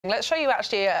Let's show you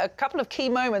actually a couple of key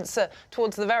moments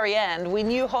towards the very end. We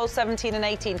knew holes 17 and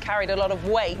 18 carried a lot of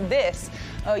weight. This,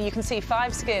 you can see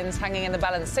 5 skins hanging in the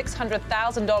balance,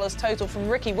 $600,000 total from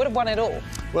Ricky. Would have won it all.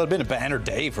 Well, it'd been a banner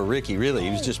day for Ricky, really. He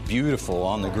was just beautiful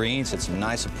on the greens, had some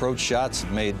nice approach shots,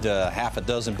 made half a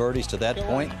dozen birdies to that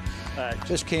point.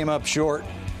 Just came up short.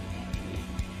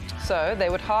 So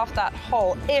they would half that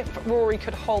hole if Rory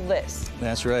could hold this.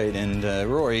 That's right, and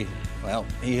Rory, well,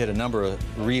 he hit a number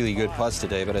of really good putts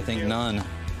today, but I think none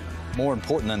more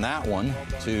important than that one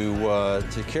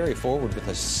to carry forward with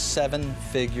a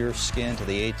 7-figure skin to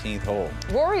the 18th hole.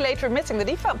 Rory later admitting that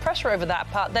he felt pressure over that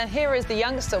putt. Then here is the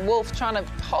youngster, Wolf, trying to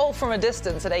hole from a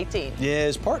distance at 18. Yeah,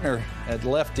 his partner had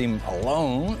left him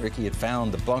alone. Ricky had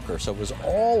found the bunker, so it was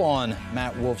all on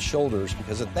Matt Wolf's shoulders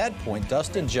because at that point,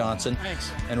 Dustin Johnson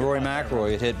and Rory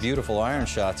McIlroy had hit beautiful iron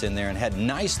shots in there and had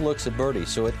nice looks at birdie,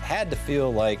 so it had to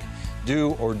feel like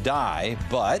do or die,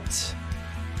 but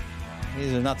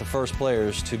these are not the first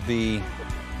players to be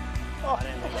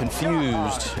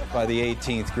confused by the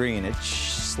 18th green. It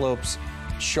slopes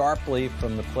sharply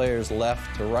from the players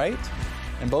left to right,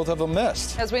 and both of them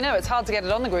missed. As we know, it's hard to get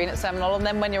it on the green at Seminole, and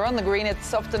then when you're on the green,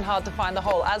 it's often hard to find the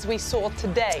hole, as we saw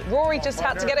today. Rory just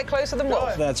had to get it closer than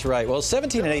Wolf. That's right. Well,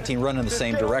 17 and 18 run in the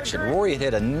same direction. Rory had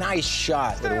hit a nice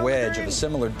shot with a wedge of a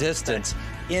similar distance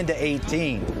into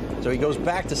 18. So he goes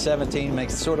back to 17,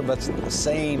 makes sort of the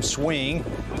same swing,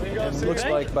 and looks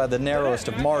like by the narrowest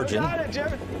of margin,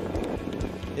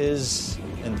 his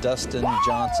and Dustin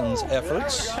Johnson's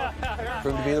efforts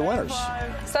proved to be the winners.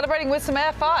 Celebrating with some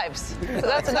Air 5s. So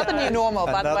that's another new normal,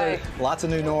 by the way. Lots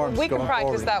of new norms. We can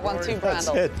practice forward. that one too,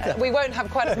 Brandel. We won't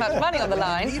have quite as much money on the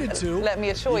line. Needed to. Let me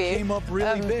assure you. Came up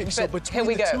really big. So between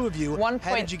the two of you,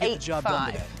 how did you get the job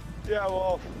done today? Yeah,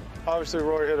 well, obviously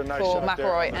Rory hit a nice shot for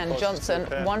McIlroy and Johnson,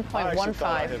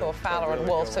 1.15 for Fowler and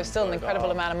Wolf. So still an incredible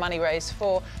amount of money raised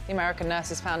for the American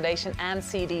Nurses Foundation and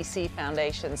CDC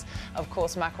foundations. Of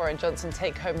course, McIlroy and Johnson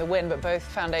take home the win, but both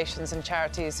foundations and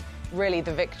charities really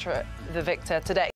the victor today.